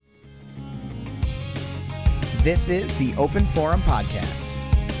This is the Open Forum Podcast.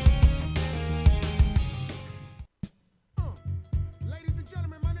 Ladies and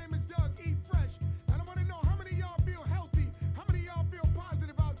gentlemen, my name is Doug E. Fresh, and I want to know how many of y'all feel healthy, how many of y'all feel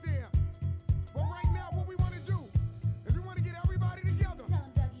positive out there. Well, right now, what we want to do is we want to get everybody together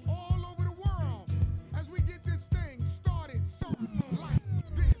all over the world as we get this thing started, something like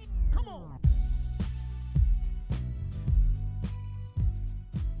this. Come on.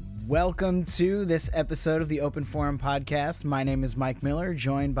 Welcome to this episode of the Open Forum Podcast. My name is Mike Miller,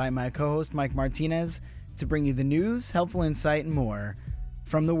 joined by my co-host Mike Martinez to bring you the news, helpful insight, and more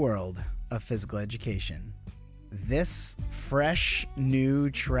from the world of physical education. This fresh new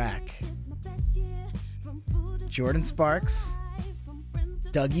track, Jordin Sparks,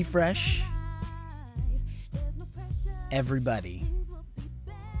 Dougie Fresh, Everybody.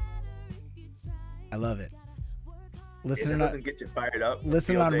 I love it. If that doesn't get you fired up,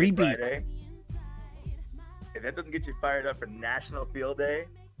 listen Field on Day repeat. Friday, if that doesn't get you fired up for National Field Day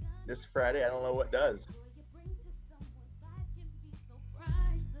this Friday, I don't know what does.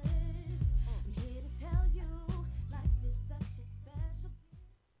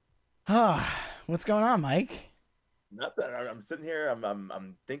 What's going on, Mike? Nothing. I'm sitting here.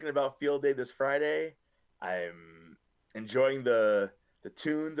 I'm thinking about Field Day this Friday. I'm enjoying the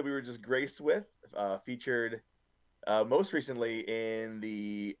tunes that we were just graced with, featured most recently in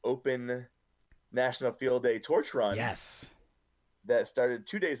the Open National Field Day Torch Run. Yes. That started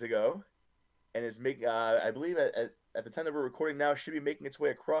 2 days ago, and is making, I believe, at the time that we're recording now, should be making its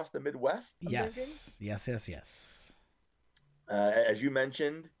way across the Midwest. Yes. As you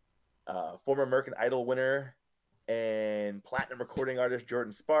mentioned, former American Idol winner and platinum recording artist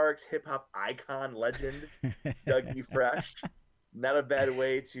Jordin Sparks, hip hop icon legend Dougie Fresh. Not a bad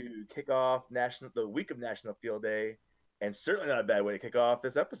way to kick off the week of National Field Day, and certainly not a bad way to kick off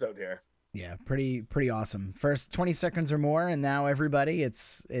this episode here. Yeah, pretty awesome. First 20 seconds or more, and now everybody,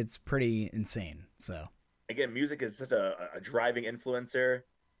 it's pretty insane. So again, music is such a driving influencer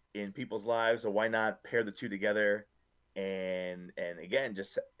in people's lives, so why not pair the two together and again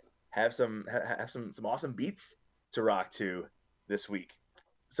just have some awesome beats to rock to this week.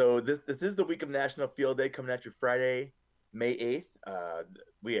 So this is the week of National Field Day, coming at you Friday, May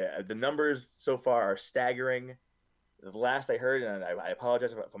 8th. The numbers so far are staggering. The last I heard, and I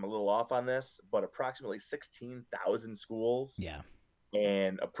apologize if I'm a little off on this, but approximately 16,000 schools. Yeah.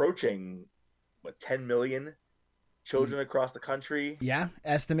 And approaching 10 million children across the country. Yeah,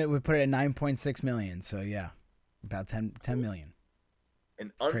 estimate would put it at 9.6 million. So yeah, about 10 million.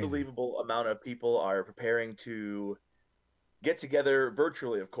 An unbelievable amount of people are preparing to get together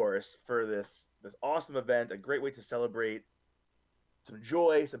virtually, of course, for this awesome event. A great way to celebrate some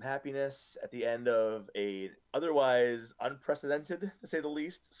joy, some happiness at the end of a otherwise unprecedented, to say the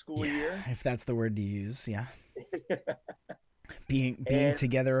least, school year. If that's the word to use, yeah. being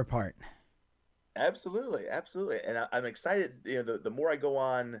together apart. Absolutely. And I'm excited. You know, the more I go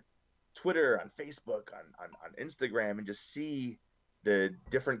on Twitter, on Facebook, on Instagram, and just see the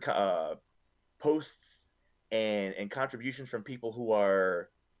different posts and contributions from people who are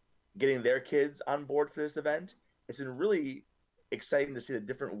getting their kids on board for this event, it's been really exciting to see the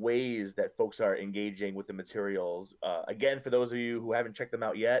different ways that folks are engaging with the materials. Again, for those of you who haven't checked them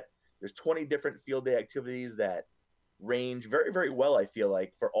out yet, there's 20 different field day activities that range very, very well, I feel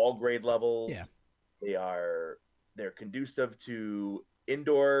like, for all grade levels. Yeah. They're conducive to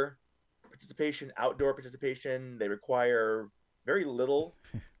indoor participation, outdoor participation. They require very little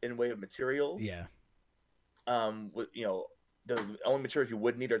in way of materials. Yeah. The only materials you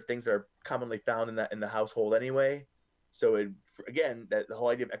would need are things that are commonly found in the household anyway. So the whole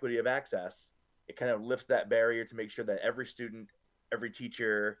idea of equity of access, it kind of lifts that barrier to make sure that every student, every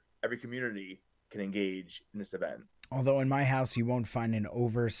teacher, every community can engage in this event. Although in my house, you won't find an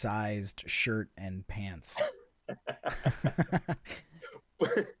oversized shirt and pants.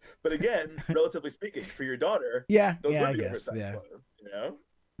 But again, relatively speaking, for your daughter, I would be guess. oversized Yeah. clothes, you know?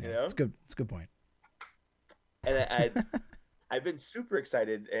 It's good. It's a good point. And I've been super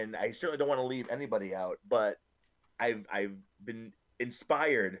excited, and I certainly don't want to leave anybody out, but I've been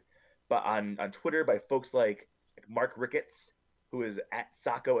inspired on Twitter by folks like Mark Ricketts, who is at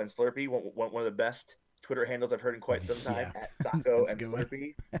Sacco and Slurpee, one of the best Twitter handles I've heard in quite some time, at Sacco and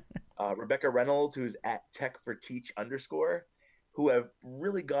Slurpee. Rebecca Reynolds, who's at Tech4Teach _, who have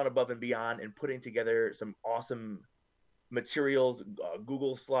really gone above and beyond in putting together some awesome materials,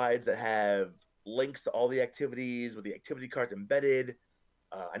 Google slides that have links to all the activities with the activity cards embedded.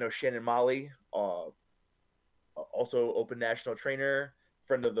 I know Shannon Molly, also Open National trainer,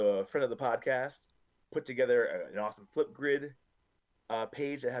 friend of the podcast, put together an awesome Flipgrid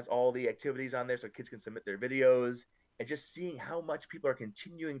page that has all the activities on there so kids can submit their videos, and just seeing how much people are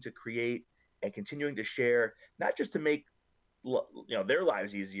continuing to create and continuing to share, not just to make their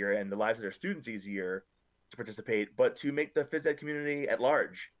lives easier and the lives of their students easier to participate, but to make the phys ed community at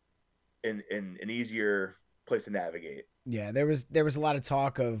large in an easier place to navigate. Yeah, there was a lot of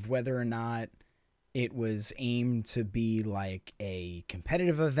talk of whether or not it was aimed to be like a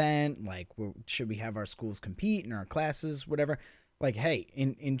competitive event, like should we have our schools compete in our classes, whatever. Like, hey,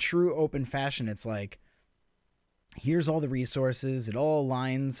 in true open fashion, it's like, here's all the resources, it all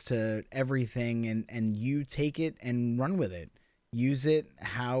aligns to everything, and you take it and run with it. Use it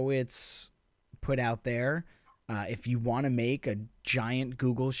how it's put out there. If you want to make a giant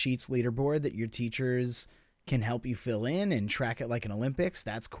Google Sheets leaderboard that your teachers can help you fill in and track it like an Olympics,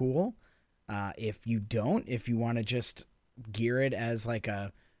 that's cool. If you don't, if you want to just gear it as like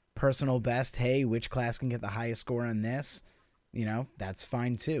a personal best, hey, which class can get the highest score on this, that's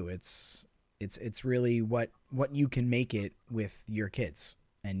fine too. It's really what you can make it with your kids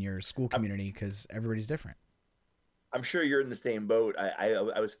and your school community, because everybody's different. I'm sure you're in the same boat.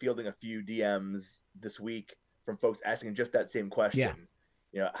 I was fielding a few DMs this week from folks asking just that same question.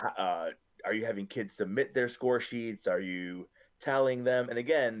 Yeah. Are you having kids submit their score sheets? Are you tallying them? And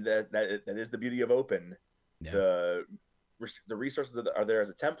again, that is the beauty of open. Yeah. The resources are there as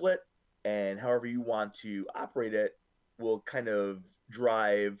a template, and however you want to operate it will kind of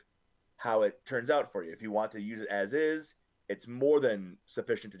drive how it turns out for you. If you want to use it as is, it's more than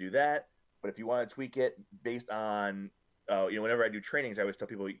sufficient to do that. But if you want to tweak it based on, whenever I do trainings, I always tell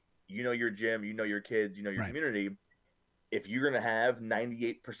people, your gym, your kids, your Right. community. If you're going to have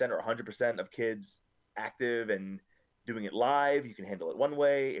 98% or 100% of kids active and doing it live, you can handle it one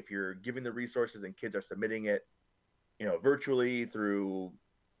way. If you're giving the resources and kids are submitting it, virtually through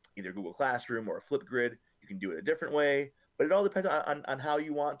either Google Classroom or a Flipgrid, you can do it a different way. But it all depends on how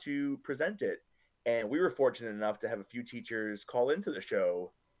you want to present it. And we were fortunate enough to have a few teachers call into the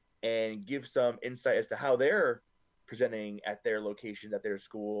show and give some insight as to how they're presenting at their locations, at their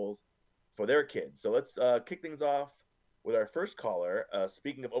schools for their kids. So let's kick things off with our first caller.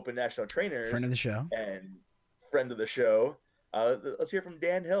 Speaking of Open National Trainers, Friend of the show. And friend of the show, let's hear from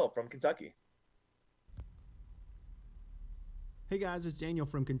Dan Hill from Kentucky. Hey guys, it's Daniel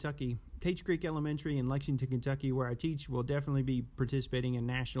from Kentucky. Tage Creek Elementary in Lexington, Kentucky, where I teach, will definitely be participating in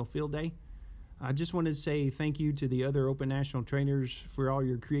National Field Day. I just wanted to say thank you to the other Open National Trainers for all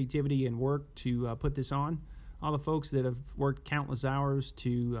your creativity and work to put this on. All the folks that have worked countless hours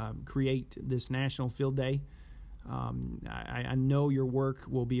to create this National Field Day. I know your work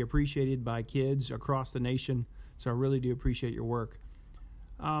will be appreciated by kids across the nation, so I really do appreciate your work.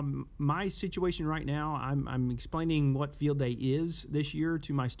 My situation right now, I'm explaining what Field Day is this year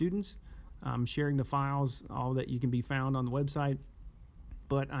to my students. I'm sharing the files, all that you can be found on the website.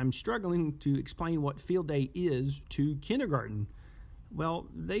 But I'm struggling to explain what Field Day is to kindergarten. Well,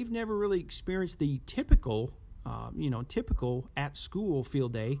 they've never really experienced the typical at-school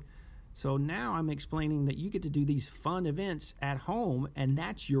Field Day. So now I'm explaining that you get to do these fun events at home, and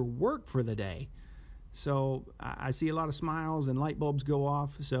that's your work for the day. So I see a lot of smiles and light bulbs go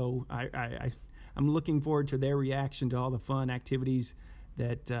off. So I'm looking forward to their reaction to all the fun activities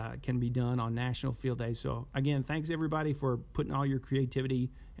that can be done on National Field Day. So again, thanks everybody for putting all your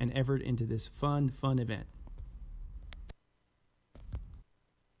creativity and effort into this fun event.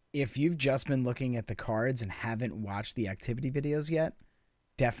 If you've just been looking at the cards and haven't watched the activity videos yet,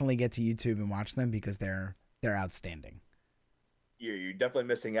 definitely get to YouTube and watch them, because they're outstanding. You're definitely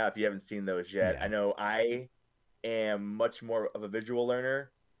missing out if you haven't seen those yet. Yeah. I know I am much more of a visual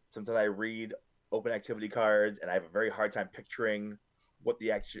learner. Sometimes I read open activity cards and I have a very hard time picturing what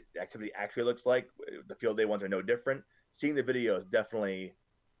the activity actually looks like. The Field Day ones are no different. Seeing the videos definitely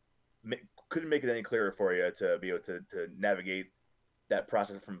couldn't make it any clearer for you to be able to navigate that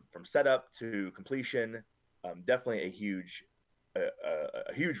process from setup to completion. Definitely a huge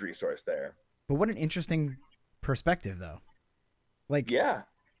resource there. But what an interesting perspective, though. Like, Yeah,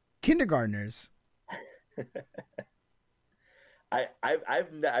 kindergartners.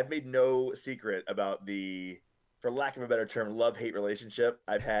 I've made no secret about the, for lack of a better term, love-hate relationship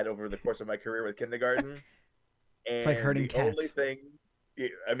I've had over the course of my career with kindergarten. And It's like herding cats.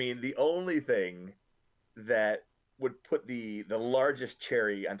 The only thing that would put the largest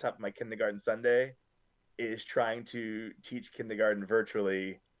cherry on top of my kindergarten sundae is trying to teach kindergarten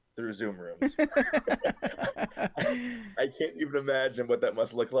virtually through Zoom rooms. I can't even imagine what that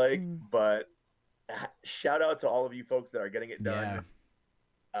must look like, but shout out to all of you folks that are getting it done.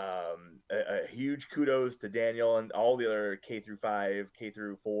 Yeah. A huge kudos to Daniel and all the other K through 5, K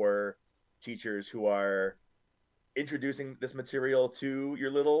through 4 teachers who are introducing this material to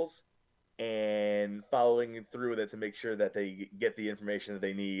your littles and following through with it to make sure that they get the information that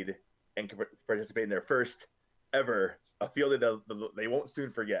they need and can participate in their first ever a field day that they won't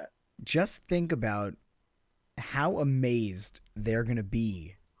soon forget. Just think about how amazed they're going to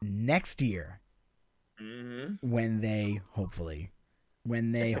be next year when they hopefully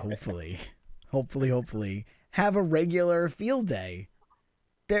have a regular field day.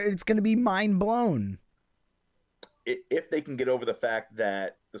 It's going to be mind blown. If they can get over the fact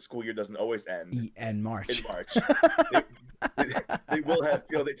that the school year doesn't always end in March, they will have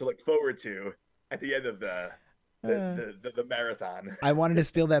field day to look forward to at the end of the marathon. I wanted to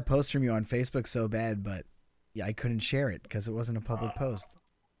steal that post from you on Facebook so bad, but yeah, I couldn't share it because it wasn't a public post.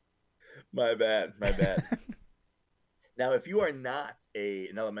 My bad. Now, if you are not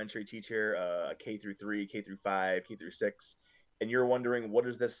an elementary teacher, K through 3, K through 5, K through 6, and you're wondering what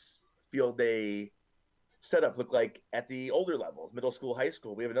does this field day setup look like at the older levels, middle school, high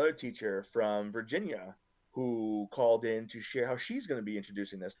school, we have another teacher from Virginia who called in to share how she's going to be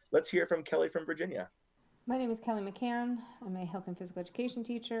introducing this. Let's hear from Kelly from Virginia. My name is Kelly McCann. I'm a health and physical education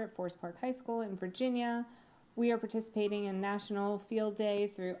teacher at Forest Park High School in Virginia. We are participating in National Field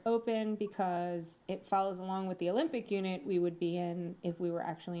Day through Open because it follows along with the Olympic unit we would be in if we were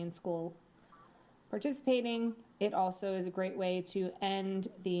actually in school participating. It also is a great way to end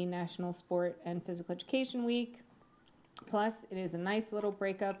the National Sport and Physical Education Week. Plus, it is a nice little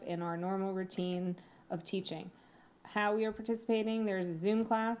breakup in our normal routine of teaching. How we are participating, there's a Zoom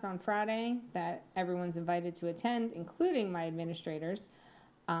class on Friday that everyone's invited to attend, including my administrators.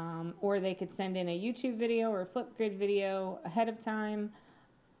 Or they could send in a YouTube video or a Flipgrid video ahead of time.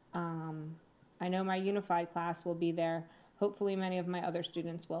 I know my unified class will be there. Hopefully many of my other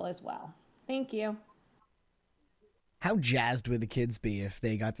students will as well. Thank you. How jazzed would the kids be if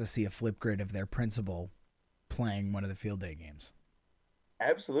they got to see a Flipgrid of their principal playing one of the field day games?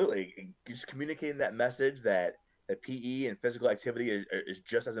 Absolutely. Just communicating that message that PE and physical activity is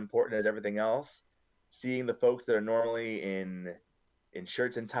just as important as everything else. Seeing the folks that are normally in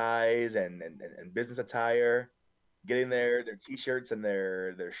shirts and ties and business attire, getting their T-shirts and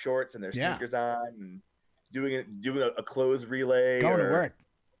their shorts and their sneakers on, and doing a clothes relay. Going to work.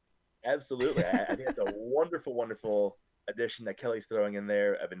 Absolutely. I think it's a wonderful, wonderful addition that Kelly's throwing in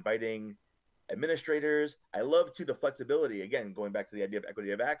there of inviting administrators. I love, too, the flexibility, again, going back to the idea of equity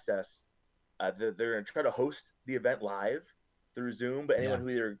of access. They're going to try to host the event live through Zoom, but anyone who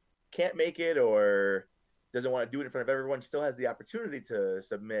either can't make it or doesn't want to do it in front of everyone still has the opportunity to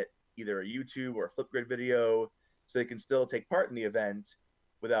submit either a YouTube or a Flipgrid video so they can still take part in the event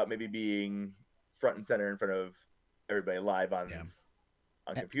without maybe being front and center in front of everybody live on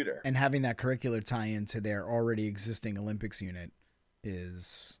computer. And having that curricular tie into their already existing Olympics unit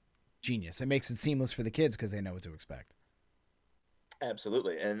is genius. It makes it seamless for the kids because they know what to expect.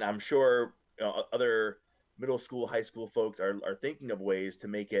 Absolutely. And I'm sure other middle school, high school folks are thinking of ways to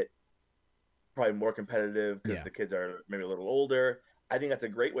make it probably more competitive because the kids are maybe a little older. I think that's a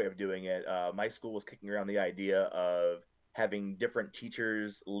great way of doing it. My school was kicking around the idea of having different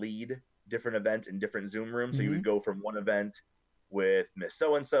teachers lead different events in different Zoom rooms. So you would go from one event with Miss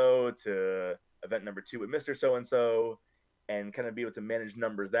So-and-so to event number 2 with Mr. So-and-so and kind of be able to manage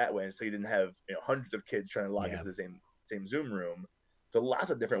numbers that way. And so you didn't have hundreds of kids trying to log into the same Zoom room. So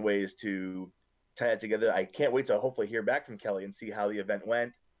lots of different ways to tie it together. I can't wait to hopefully hear back from Kelly and see how the event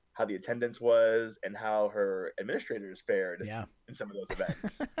went, how the attendance was, and how her administrators fared in some of those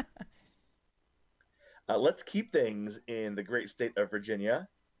events. Let's keep things in the great state of Virginia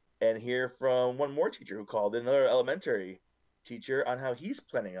and hear from one more teacher who called in, another elementary teacher, on how he's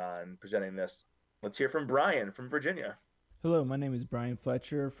planning on presenting this. Let's hear from Brian from Virginia. Hello, my name is Brian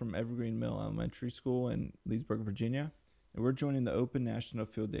Fletcher from Evergreen Mill Elementary School in Leesburg, Virginia, and we're joining the Open National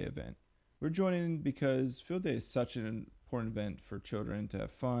Field Day event. We're joining because Field Day is such an important event for children to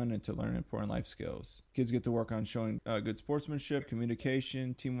have fun and to learn important life skills. Kids get to work on showing good sportsmanship,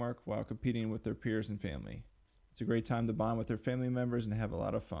 communication, teamwork while competing with their peers and family. It's a great time to bond with their family members and have a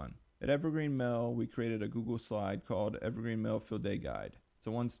lot of fun. At Evergreen Mill, we created a Google slide called Evergreen Mill Field Day Guide. It's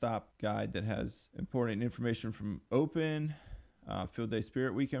a one-stop guide that has important information from Open, Field Day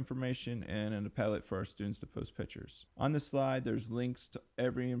Spirit Week information, and a palette for our students to post pictures. On the slide, there's links to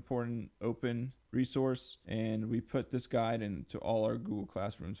every important Open resource, and we put this guide into all our Google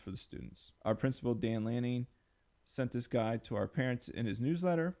Classrooms for the students. Our principal, Dan Lanning, sent this guide to our parents in his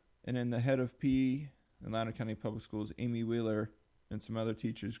newsletter, and then the head of PE in Loudoun County Public Schools, Amy Wheeler, and some other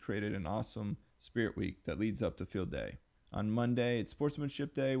teachers created an awesome Spirit Week that leads up to Field Day. On Monday, it's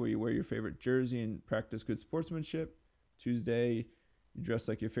Sportsmanship Day, where you wear your favorite jersey and practice good sportsmanship. Tuesday, you dress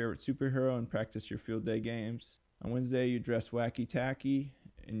like your favorite superhero and practice your field day games. On Wednesday, you dress wacky tacky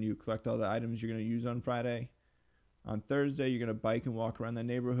and you collect all the items you're going to use on Friday. On Thursday, you're going to bike and walk around the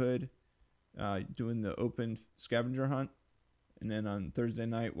neighborhood doing the open scavenger hunt. And then on Thursday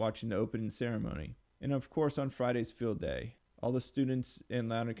night, watching the opening ceremony. And of course, on Friday's field day. All the students in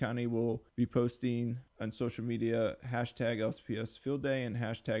Loudoun County will be posting on social media hashtag LCPS Field Day and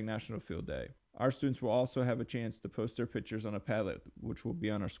hashtag National Field Day. Our students will also have a chance to post their pictures on a Padlet, which will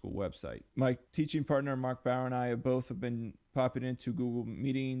be on our school website. My teaching partner, Mark Bauer, and I have been popping into Google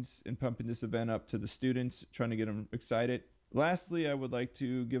meetings and pumping this event up to the students, trying to get them excited. Lastly, I would like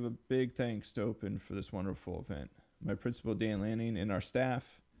to give a big thanks to Open for this wonderful event. My principal, Dan Lanning, and our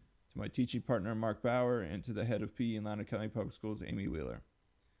staff, to my teaching partner, Mark Bauer, and to the head of PE in Loudoun County Public Schools, Amy Wheeler.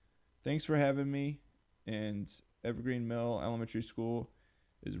 Thanks for having me, and Evergreen Mill Elementary School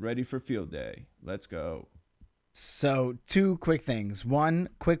is ready for field day. Let's go. So 2 quick things. 1,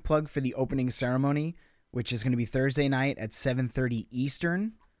 quick plug for the opening ceremony, which is going to be Thursday night at 7:30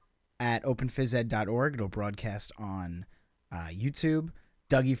 Eastern at openphysed.org. It'll broadcast on YouTube.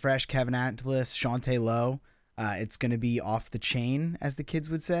 Dougie Fresh, Kevin Atlas, Shantae Lowe. It's going to be off the chain, as the kids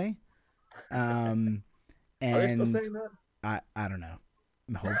would say. And Are they still saying that? I don't know.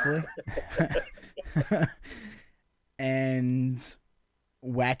 Hopefully. And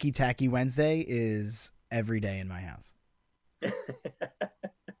Wacky Tacky Wednesday is every day in my house.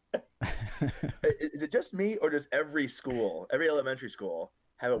 Is it just me, or does every elementary school,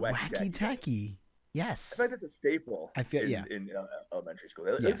 have a Wacky Tacky? Yes. I feel like that's a staple. I feel in elementary school.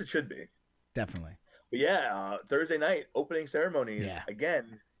 At least it should be. Definitely. But yeah, Thursday night opening ceremonies. Yeah.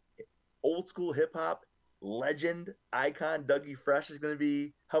 Again, old school hip hop legend icon Dougie Fresh is going to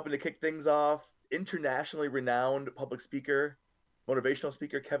be helping to kick things off. Internationally renowned public speaker, motivational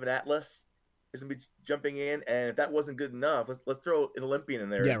speaker Kevin Atlas is going to be jumping in. And if that wasn't good enough, let's throw an Olympian in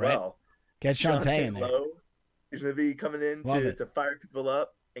there as well. Get Shantae in there. Lowe is going to be coming in to fire people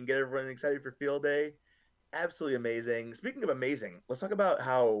up and get everyone excited for field day. Absolutely amazing. Speaking of amazing, let's talk about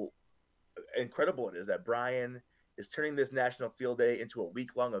how incredible it is that Brian is turning this National Field Day into a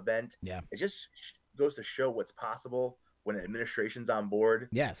week-long event. Yeah. It just goes to show what's possible when an administration's on board.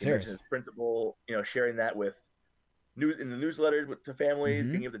 Yeah, seriously. His principal, sharing that with in the newsletters to families,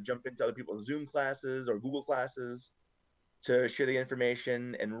 Mm-hmm. being able to jump into other people's Zoom classes or Google classes to share the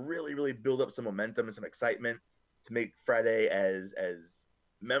information and really, really build up some momentum and some excitement to make Friday as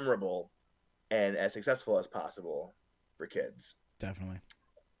memorable and as successful as possible for kids. Definitely.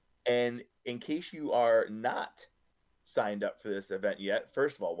 And in case you are not signed up for this event yet,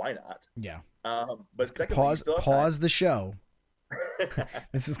 first of all, why not? Yeah. But secondly, pause the show.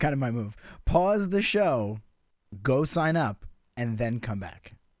 This is kind of my move. Pause the show, go sign up, and then come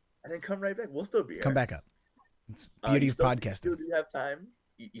back. And then come right back. We'll still be here. Come back up. It's beauty of podcasting. You still do have time.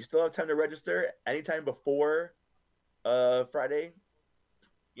 You still have time to register anytime before Friday.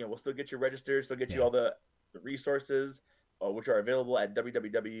 We'll still get you registered, still get you all the resources, which are available at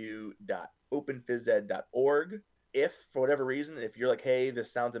www.openphysed.org. If, for whatever reason, if you're like, hey,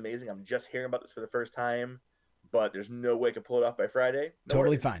 this sounds amazing, I'm just hearing about this for the first time, but there's no way I can pull it off by Friday.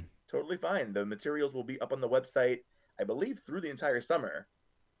 Totally fine. Totally fine. The materials will be up on the website, I believe, through the entire summer.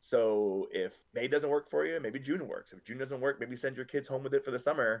 So if May doesn't work for you, maybe June works. If June doesn't work, maybe send your kids home with it for the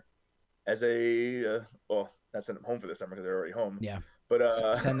summer as a, not send them home for the summer because they're already home. Yeah.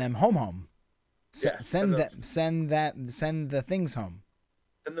 But send them home. Send the things home.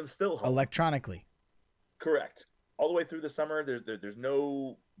 Send them still home. Electronically. Correct. All the way through the summer, there's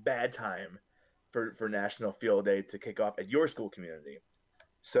no bad time for National Field Day to kick off at your school community.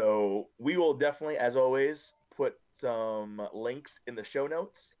 So we will definitely, as always, put some links in the show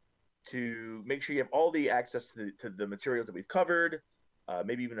notes to make sure you have all the access to the materials that we've covered,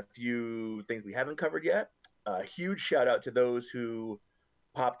 maybe even a few things we haven't covered yet. A huge shout out to those who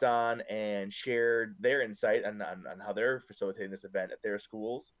popped on and shared their insight on how they're facilitating this event at their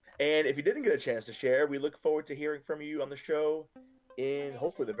schools. And if you didn't get a chance to share, we look forward to hearing from you on the show in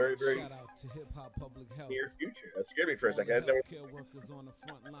hopefully the very, very near future. That scared me for a second.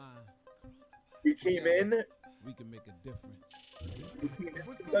 We came in. We can make a difference.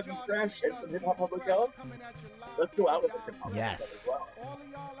 Dougie Fresh shit from Hip Hop Public Health. Let's go out with it. Yes.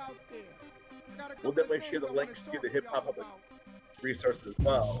 We'll definitely share the links to the Hip Hop Public resources as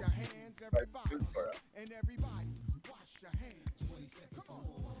well.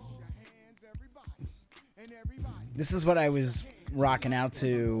 This is what I was rocking out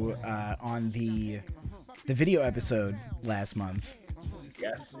to on the video episode last month.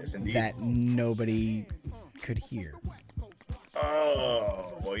 Yes, indeed. That nobody could hear.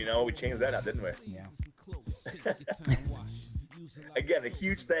 Oh, well, we changed that out, didn't we? Yeah. Again, a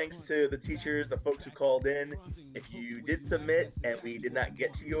huge thanks to the teachers, the folks who called in. If you did submit and we did not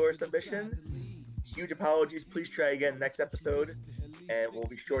get to your submission, huge apologies. Please try again next episode, and we'll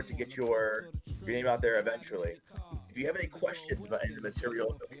be sure to get your name out there eventually. If you have any questions about any of the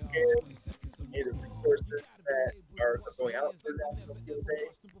materials that we shared, any of the resources that are going out for National Field Day,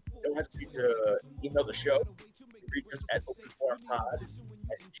 don't hesitate to email the show. You can reach us at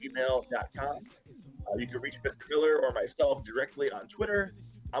openforumpod@gmail.com. You can reach Mr. Miller or myself directly on Twitter.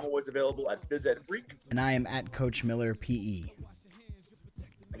 I'm always available at PhysEdFreak. And I am at Coach Miller PE.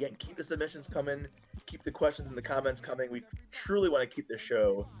 Again, keep the submissions coming. Keep the questions and the comments coming. We truly want to keep the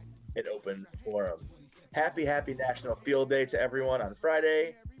show an open forum. Happy National Field Day to everyone on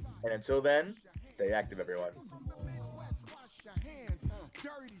Friday. And until then, stay active, everyone. Wash your hands.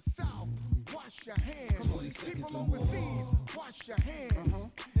 Dirty South, wash your hands. People overseas, wash your hands.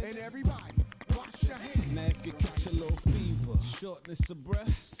 And everybody, wash your hands. Now if you catch a little fever, shortness of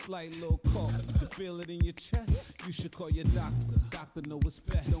breath, slight little cough, you feel it in your chest, you should call your doctor. Doctor know what's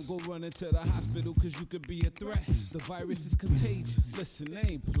best. Don't go running to the hospital cause you could be a threat. The virus is contagious. Listen, they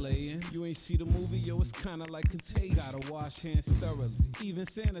ain't playing. You ain't see the movie, yo, it's kinda like contagious. Gotta wash hands thoroughly, even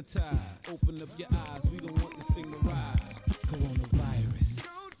sanitize. Open up your eyes, we don't want this thing to rise. Coronavirus.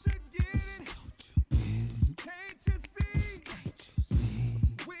 Don't you get it? Can't you see?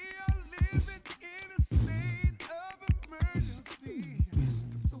 We are living in a state of emergency.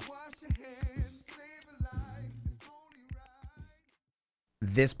 So wash your hands, save a life. It's only right.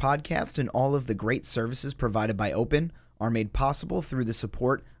 This podcast and all of the great services provided by Open are made possible through the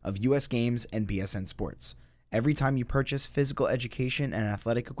support of US Games and BSN Sports. Every time you purchase physical education and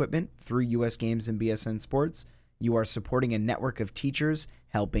athletic equipment through US Games and BSN Sports, you are supporting a network of teachers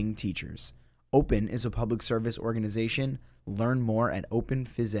helping teachers. Open is a public service organization. Learn more at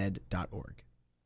openphysed.org.